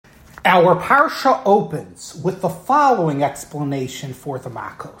Our parsha opens with the following explanation for the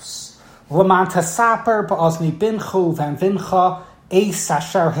Makos. L'man tasaper ba'ozni binchu v'anvincha eis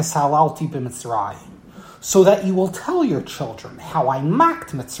asher hisalalti b'Mitzrayim, so that you will tell your children how I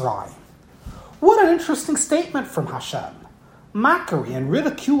mocked Mitzrayim. What an interesting statement from Hashem. Mockery and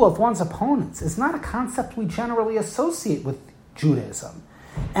ridicule of one's opponents is not a concept we generally associate with Judaism,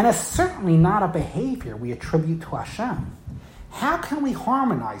 and is certainly not a behavior we attribute to Hashem. How can we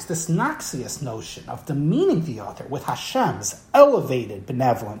harmonize this noxious notion of demeaning the other with Hashem's elevated,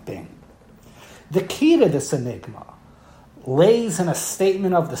 benevolent being? The key to this enigma lays in a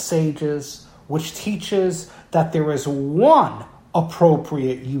statement of the sages which teaches that there is one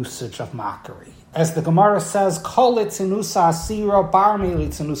appropriate usage of mockery. As the Gemara says, Kol litzinusa asira bar me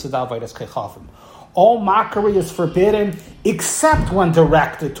litzinusa d'avodas kechavim. All mockery is forbidden except when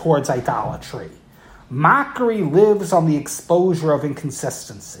directed towards idolatry. Mockery lives on the exposure of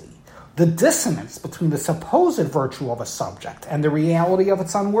inconsistency, the dissonance between the supposed virtue of a subject and the reality of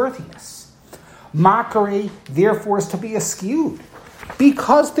its unworthiness. Mockery, therefore, is to be eschewed,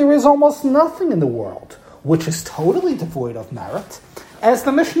 because there is almost nothing in the world which is totally devoid of merit, as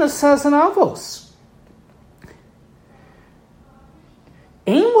the Mishnah says in Avos.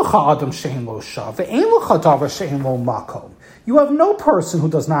 You have no person who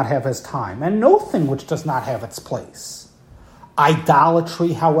does not have his time, and no thing which does not have its place.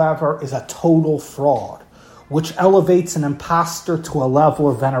 Idolatry, however, is a total fraud, which elevates an impostor to a level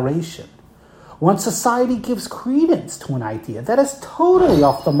of veneration. When society gives credence to an idea that is totally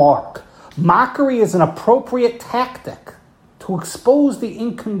off the mark, mockery is an appropriate tactic to expose the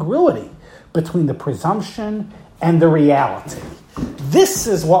incongruity between the presumption and the reality. This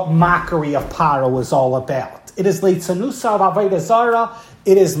is what mockery of Paro is all about. It is leitzanusa of avodah zara.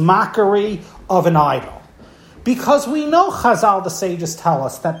 It is mockery of an idol. Because we know Chazal, the sages, tell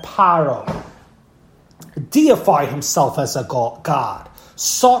us that Paro deified himself as a god,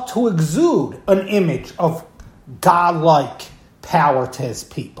 sought to exude an image of godlike power to his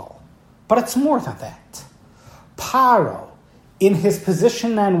people. But it's more than that. Paro, in his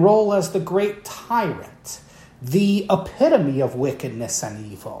position and role as the great tyrant, the epitome of wickedness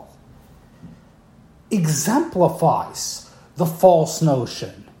and evil, exemplifies the false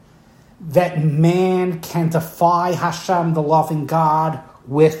notion that man can defy Hashem, the loving God,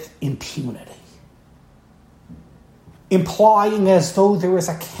 with impunity, implying as though there is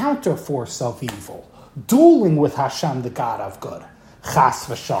a counterforce of evil, dueling with Hashem, the God of good. Chas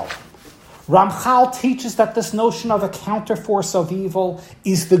v'shalom. Ramchal teaches that this notion of a counterforce of evil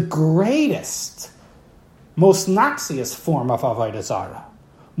is the greatest, most noxious form of avodah zarah.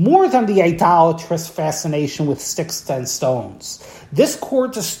 More than the idolatrous fascination with sticks and stones, this core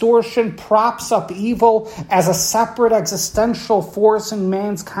distortion props up evil as a separate existential force in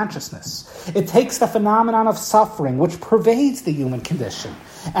man's consciousness. It takes the phenomenon of suffering, which pervades the human condition,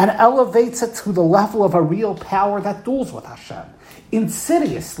 and elevates it to the level of a real power that duels with Hashem.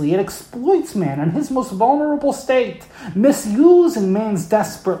 Insidiously, it exploits man in his most vulnerable state, misusing man's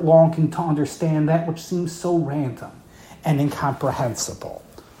desperate longing to understand that which seems so random and incomprehensible.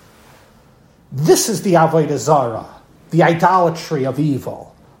 This is the avodah zara, the idolatry of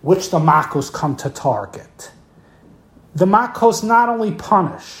evil, which the Makos come to target. The Makos not only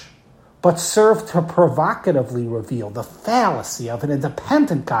punish, but serve to provocatively reveal the fallacy of an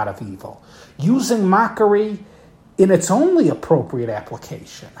independent God of evil, using mockery in its only appropriate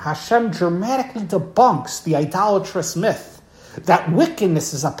application. Hashem dramatically debunks the idolatrous myth that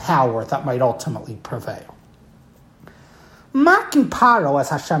wickedness is a power that might ultimately prevail. Mocking Paro, as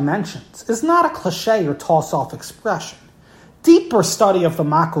Hashem mentions, is not a cliche or toss-off expression. Deeper study of the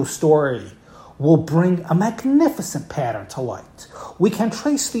Makos story will bring a magnificent pattern to light. We can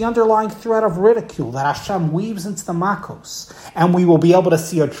trace the underlying thread of ridicule that Hashem weaves into the Makos, and we will be able to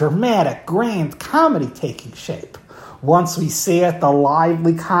see a dramatic, grand comedy taking shape. Once we see it, the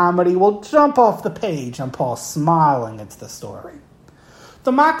lively comedy will jump off the page and Paul smiling into the story.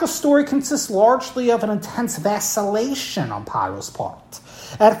 The Makos story consists largely of an intense vacillation on Paro's part.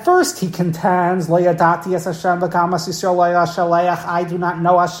 At first he contends, Le'yadati es Hashem v'kamas Yisrael le'ashaleach, I do not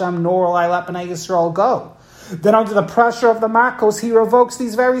know Hashem, nor will I let Bnei Yisrael go. Then under the pressure of the Makos, he revokes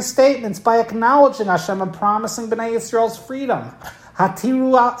these very statements by acknowledging Hashem and promising Bnei Yisrael's freedom.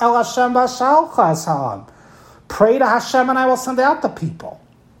 Hatiru el Hashem v'ashalcha. Pray to Hashem and I will send out the people.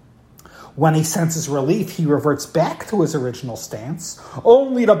 When he senses relief, he reverts back to his original stance,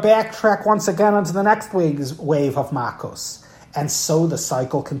 only to backtrack once again onto the next wave of Makos. And so the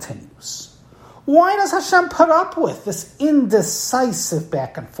cycle continues. Why does Hashem put up with this indecisive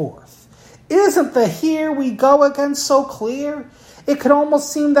back and forth? Isn't the here we go again so clear? It could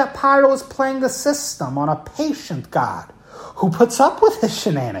almost seem that Paro is playing the system on a patient God who puts up with his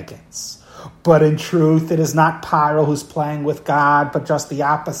shenanigans. But in truth, it is not Paro who's playing with God, but just the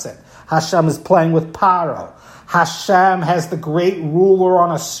opposite. Hashem is playing with Paro. Hashem has the great ruler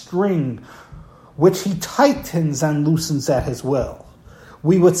on a string, which he tightens and loosens at his will.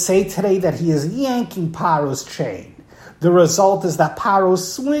 We would say today that he is yanking Paro's chain. The result is that Paro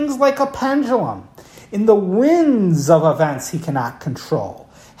swings like a pendulum in the winds of events he cannot control.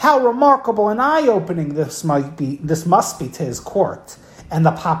 How remarkable and eye-opening this must be to his court and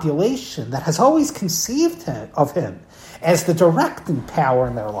the population that has always conceived of him as the directing power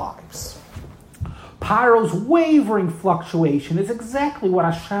in their lives. Paro's wavering fluctuation is exactly what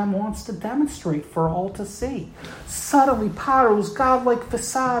Hashem wants to demonstrate for all to see. Suddenly, Paro's godlike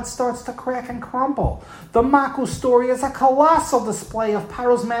facade starts to crack and crumble. The Makos story is a colossal display of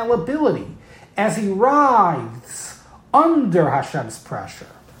Paro's malleability as he writhes under Hashem's pressure.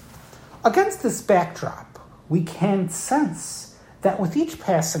 Against this backdrop, we can sense that with each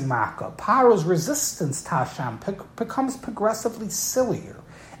passing Makkah, Paro's resistance to Hashem becomes progressively sillier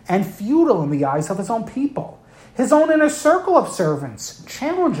and futile in the eyes of his own people. His own inner circle of servants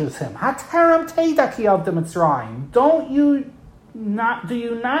challenges him. Haterem teidaki of the Mitzrayim. Do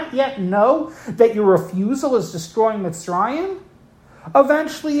you not yet know that your refusal is destroying Mitzrayim?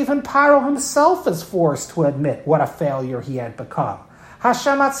 Eventually, even Paro himself is forced to admit what a failure he had become.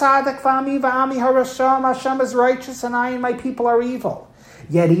 Hashem atzadik v'ami v'ami harasham. Hashem is righteous and I and my people are evil.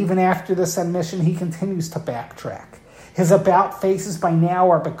 Yet even after this admission, he continues to backtrack. His about faces by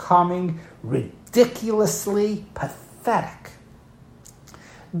now are becoming ridiculously pathetic.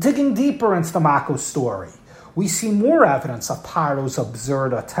 Digging deeper into the Makos story, we see more evidence of Paro's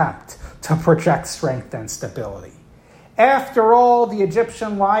absurd attempt to project strength and stability. After all, the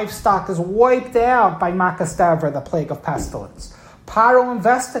Egyptian livestock is wiped out by Makos Devra, the plague of pestilence. Paro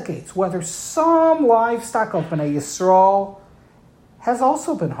investigates whether some livestock of Bnei Yisrael have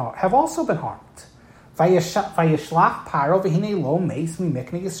also been harmed. Vayishlach Paro v'hinei lo meis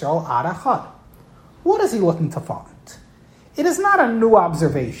mimiknei Yisrael ad achad. What is he looking to find? It is not a new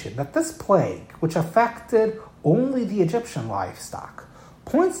observation that this plague, which affected only the Egyptian livestock,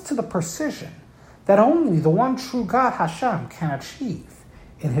 points to the precision that only the one true God, Hashem, can achieve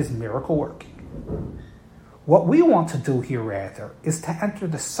in his miracle working. What we want to do here, rather, is to enter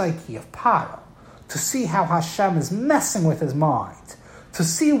the psyche of Paro, to see how Hashem is messing with his mind, to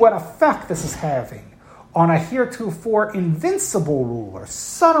see what effect this is having on a heretofore invincible ruler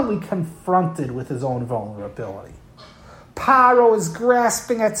suddenly confronted with his own vulnerability. Paro is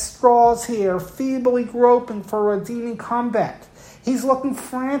grasping at straws here, feebly groping for a redeeming comeback. He's looking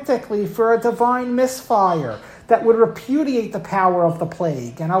frantically for a divine misfire that would repudiate the power of the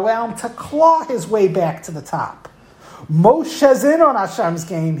plague and allow him to claw his way back to the top. Moshe's in on Hashem's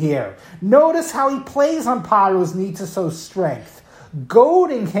game here. Notice how he plays on Paro's need to sow strength,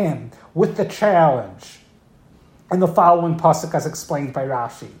 goading him with the challenge. In the following pasuk, as explained by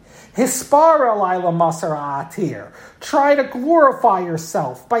Rashi, Hispara laila masar atir. Try to glorify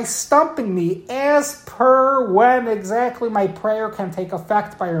yourself by stumping me as per when exactly my prayer can take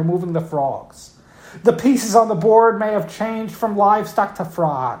effect by removing the frogs. The pieces on the board may have changed from livestock to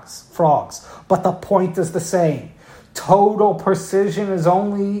frogs, but the point is the same. Total precision is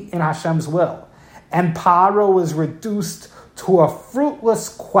only in Hashem's will, and Paro is reduced to a fruitless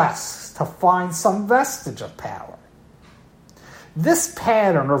quest to find some vestige of power. This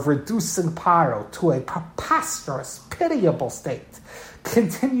pattern of reducing Paro to a preposterous, pitiable state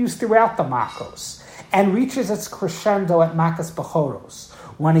continues throughout the Makos and reaches its crescendo at Makos Bechoros,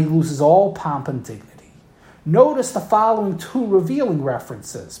 when he loses all pomp and dignity. Notice the following two revealing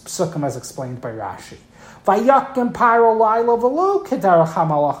references, psukim as explained by Rashi. Vayakim Paro laila v'lo kedarach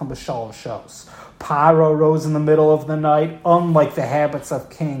hamalachim b'shol shos. Paro rose in the middle of the night, unlike the habits of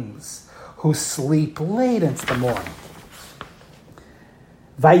kings who sleep late into the morning.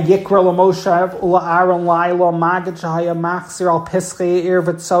 Vayikra l'Moshe ula'aron laila magid shahaya machzir al piskei ir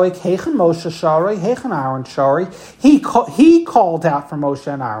v'tzoik hechen Moshe shari, hechen Aaron shari. He called out for Moshe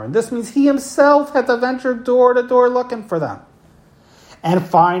and Aaron. This means he himself had to venture door to door looking for them. And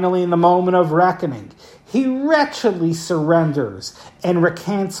finally, in the moment of reckoning, he wretchedly surrenders and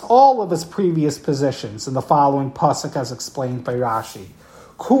recants all of his previous positions in the following pasuk as explained by Rashi.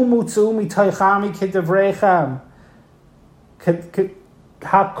 Kumutzu mitaychami kedevrechem.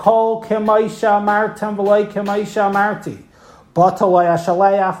 Hakol kemaisha martem v'loi kemaisha marti. Batal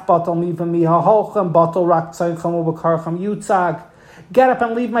ayashaleach, batal miva mihaholchem, batal raktzaychem ubekarchem yutzag. Get up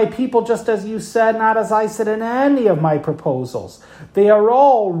and leave my people just as you said, not as I said in any of my proposals. They are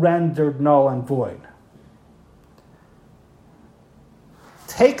all rendered null and void.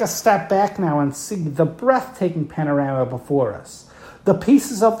 take a step back now and see the breathtaking panorama before us. The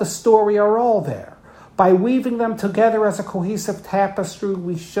pieces of the story are all there. By weaving them together as a cohesive tapestry,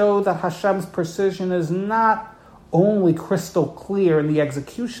 we show that Hashem's precision is not only crystal clear in the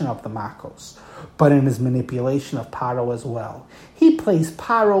execution of the Makos, but in his manipulation of Paro as well. He plays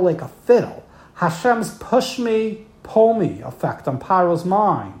Paro like a fiddle. Hashem's push me, pull me effect on Paro's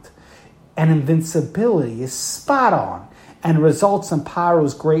mind and invincibility is spot on and results in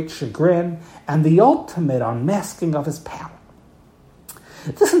Paro's great chagrin and the ultimate unmasking of his power.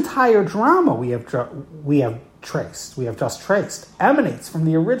 This entire drama we have just traced, emanates from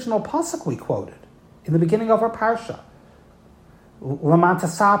the original pasuk we quoted in the beginning of our parsha. So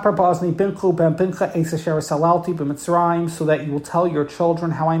that you will tell your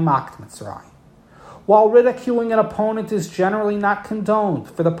children how I mocked Mitzrayim. While ridiculing an opponent is generally not condoned,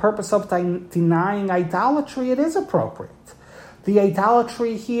 for the purpose of denying idolatry, it is appropriate. The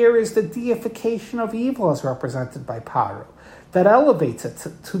idolatry here is the deification of evil as represented by Paro, that elevates it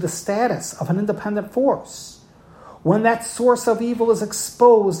to the status of an independent force. When that source of evil is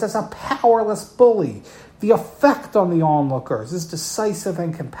exposed as a powerless bully, the effect on the onlookers is decisive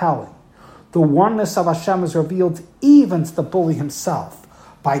and compelling. The oneness of Hashem is revealed even to the bully himself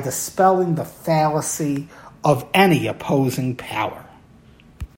by dispelling the fallacy of any opposing power.